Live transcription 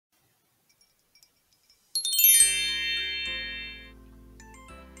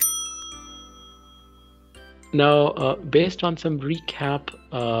Now, based on some recap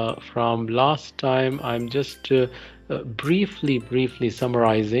from last time, I'm just briefly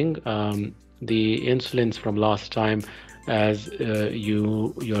summarizing the insulins from last time, as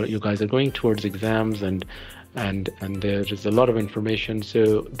you guys are going towards exams, and there is a lot of information.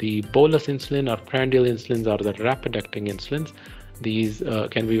 So the bolus insulin or prandial insulins are the rapid acting insulins. These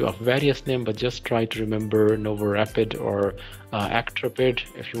can be of various names, but just try to remember Novorapid or Actropid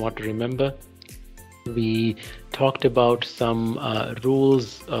if you want to remember. We talked about some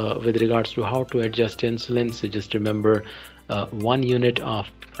rules with regards to how to adjust insulin. So just remember 1 unit of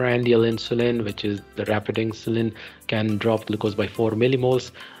prandial insulin, which is the rapid insulin, can drop glucose by 4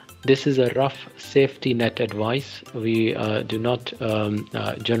 millimoles. This is a rough safety net advice. We do not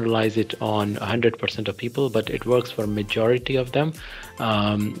generalize it on 100% of people, but it works for majority of them,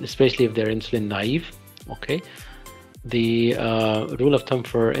 especially if they're insulin naive. Okay. The rule of thumb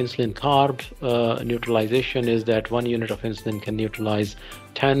for insulin carb neutralization is that 1 unit of insulin can neutralize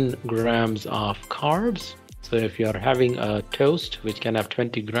 10 grams of carbs. So if you are having a toast, which can have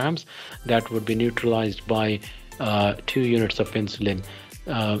 20 grams, that would be neutralized by 2 units of insulin.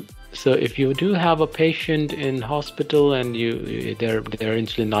 So if you do have a patient in hospital and they're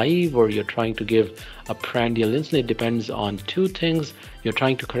insulin naive, or you're trying to give a prandial insulin, it depends on two things. You're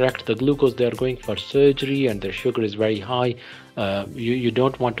trying to correct the glucose, they're going for surgery and their sugar is very high. You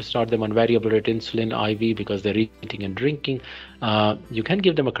don't want to start them on variable rate insulin IV because they're eating and drinking. You can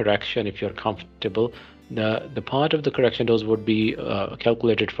give them a correction if you're comfortable. The part of the correction dose would be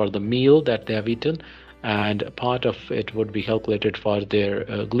calculated for the meal that they have eaten, and part of it would be calculated for their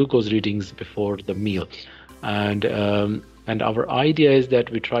glucose readings before the meal. And our idea is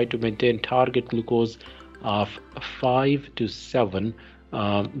that we try to maintain target glucose of 5 to 7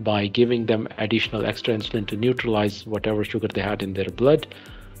 by giving them additional extra insulin to neutralize whatever sugar they had in their blood.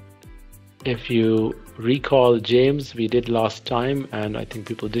 If you recall, James, we did last time, and I think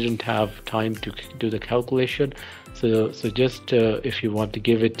people didn't have time to do the calculation. So just if you want to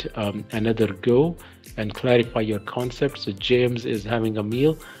give it another go and clarify your concept. So James is having a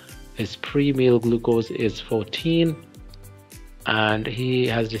meal. His pre-meal glucose is 14, and he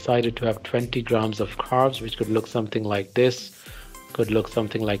has decided to have 20 grams of carbs, which could look something like this. Could look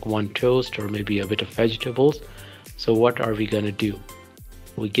something like one toast or maybe a bit of vegetables. So what are we going to do?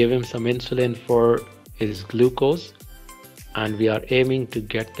 We give him some insulin for his glucose, and we are aiming to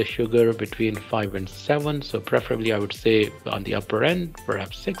get the sugar between 5 and 7. So preferably I would say on the upper end,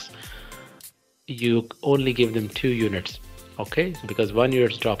 perhaps 6. You only give them 2 units. Okay, so because 1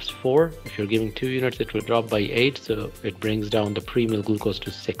 unit drops 4, if you're giving 2 units, it will drop by 8. So it brings down the pre-meal glucose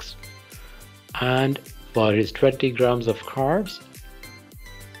to 6. And for his 20 grams of carbs,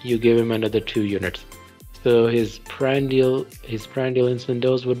 you give him another 2 units. So his prandial insulin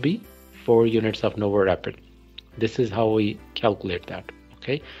dose would be 4 units of Novorapid. This is how we calculate that.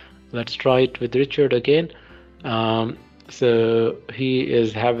 Okay, let's try it with Richard again. So he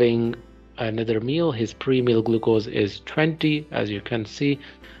is having another meal. His pre-meal glucose is 20, as you can see.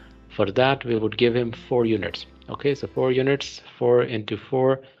 For that, we would give him 4 units. Okay, so 4 units, 4 into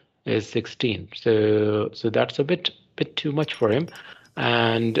 4 is 16. So that's a bit too much for him,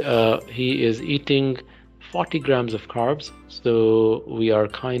 and he is eating 40 grams of carbs. So we are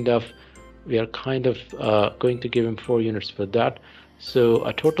kind of going to give him 4 units for that. So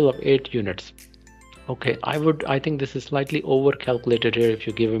a total of 8 units. Okay, I think this is slightly over calculated here if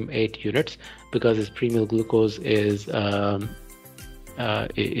you give him 8 units, because his pre-meal glucose is 20.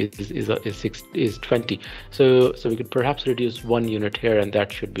 So we could perhaps reduce 1 unit here, and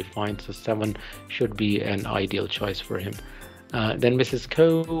that should be fine. So 7 should be an ideal choice for him. Then Mrs.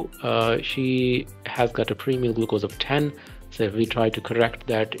 Ko, she has got a pre-meal glucose of 10. So if we try to correct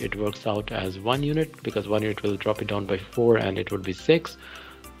that, it works out as 1 unit, because 1 unit will drop it down by 4 and it would be 6.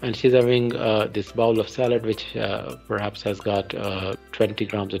 And she's having this bowl of salad, which perhaps has got 20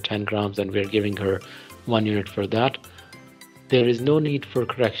 grams or 10 grams, and we're giving her 1 unit for that. There is no need for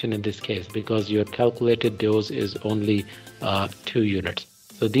correction in this case, because your calculated dose is only 2 units.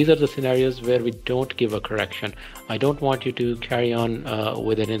 So these are the scenarios where we don't give a correction. I don't want you to carry on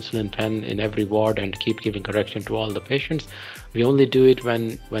with an insulin pen in every ward and keep giving correction to all the patients. We only do it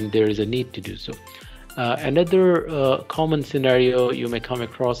when there is a need to do so. Another common scenario you may come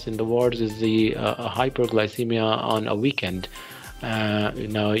across in the wards is the hyperglycemia on a weekend.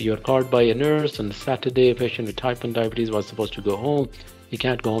 Now you're called by a nurse on Saturday. A patient with type 1 diabetes was supposed to go home. He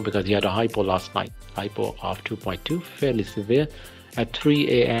can't go home because he had a hypo last night, hypo of 2.2, fairly severe, at 3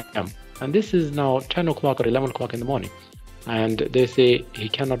 a.m. And this is now 10 o'clock or 11 o'clock in the morning. And they say he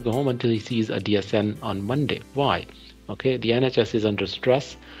cannot go home until he sees a DSN on Monday. Why? Okay, the NHS is under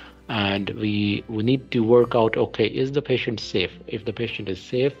stress. and we need to work out, okay, is the patient safe? If the patient is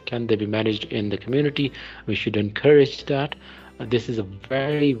safe, can they be managed in the community? We should encourage that. This is a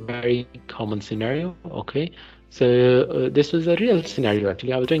very, very common scenario. Okay, so this was a real scenario.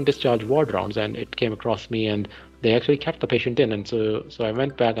 Actually, I was doing discharge ward rounds and it came across me, and they actually kept the patient in. And so I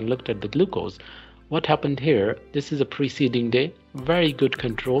went back and looked at the glucose. What happened here? This is a preceding day, very good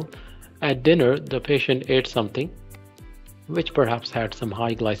control. At dinner, the patient ate something which perhaps had some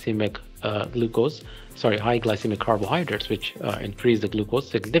high glycemic high glycemic carbohydrates, which increase the glucose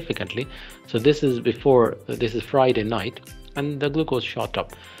significantly. So this is Friday night, and the glucose shot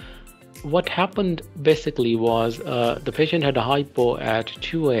up. What happened basically was the patient had a hypo at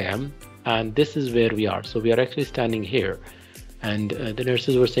 2 a.m. and this is where we are. So we are actually standing here, and the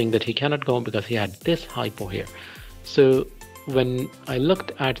nurses were saying that he cannot go home because he had this hypo here. So when I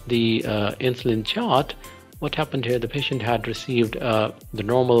looked at the insulin chart, what happened here, the patient had received the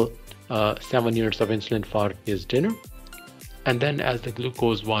normal 7 units of insulin for his dinner. And then as the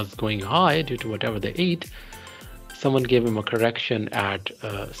glucose was going high due to whatever they ate, someone gave him a correction at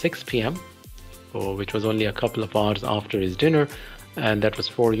 6 p.m., which was only a couple of hours after his dinner, and that was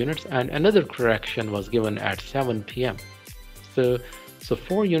 4 units. And another correction was given at 7 p.m. So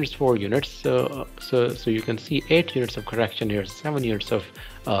 4 units, 4 units. So you can see 8 units of correction here, 7 units of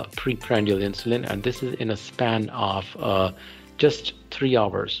preprandial insulin, and this is in a span of just 3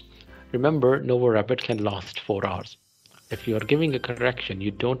 hours. Remember, NovoRapid can last 4 hours. If you are giving a correction,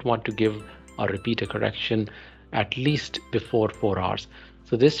 you don't want to give or repeat a correction at least before 4 hours.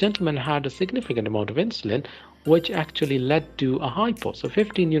 So this gentleman had a significant amount of insulin, which actually led to a hypo. So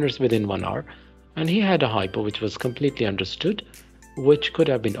 15 units within 1 hour, and he had a hypo which was completely understood, which could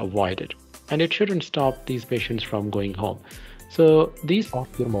have been avoided, and it shouldn't stop these patients from going home. So these off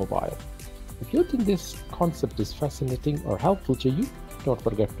your mobile. If you think this concept is fascinating or helpful to you, don't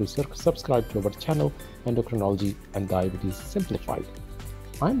forget to subscribe to our channel, Endocrinology and Diabetes Simplified.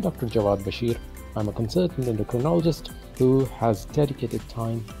 I'm Dr. Jawad Bashir. I'm a consultant endocrinologist who has dedicated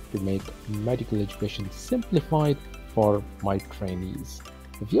time to make medical education simplified for my trainees.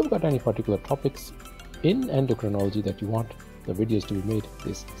 If you've got any particular topics in endocrinology that you want the videos to be made,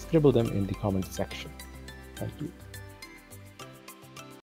 please scribble them in the comment section. Thank you.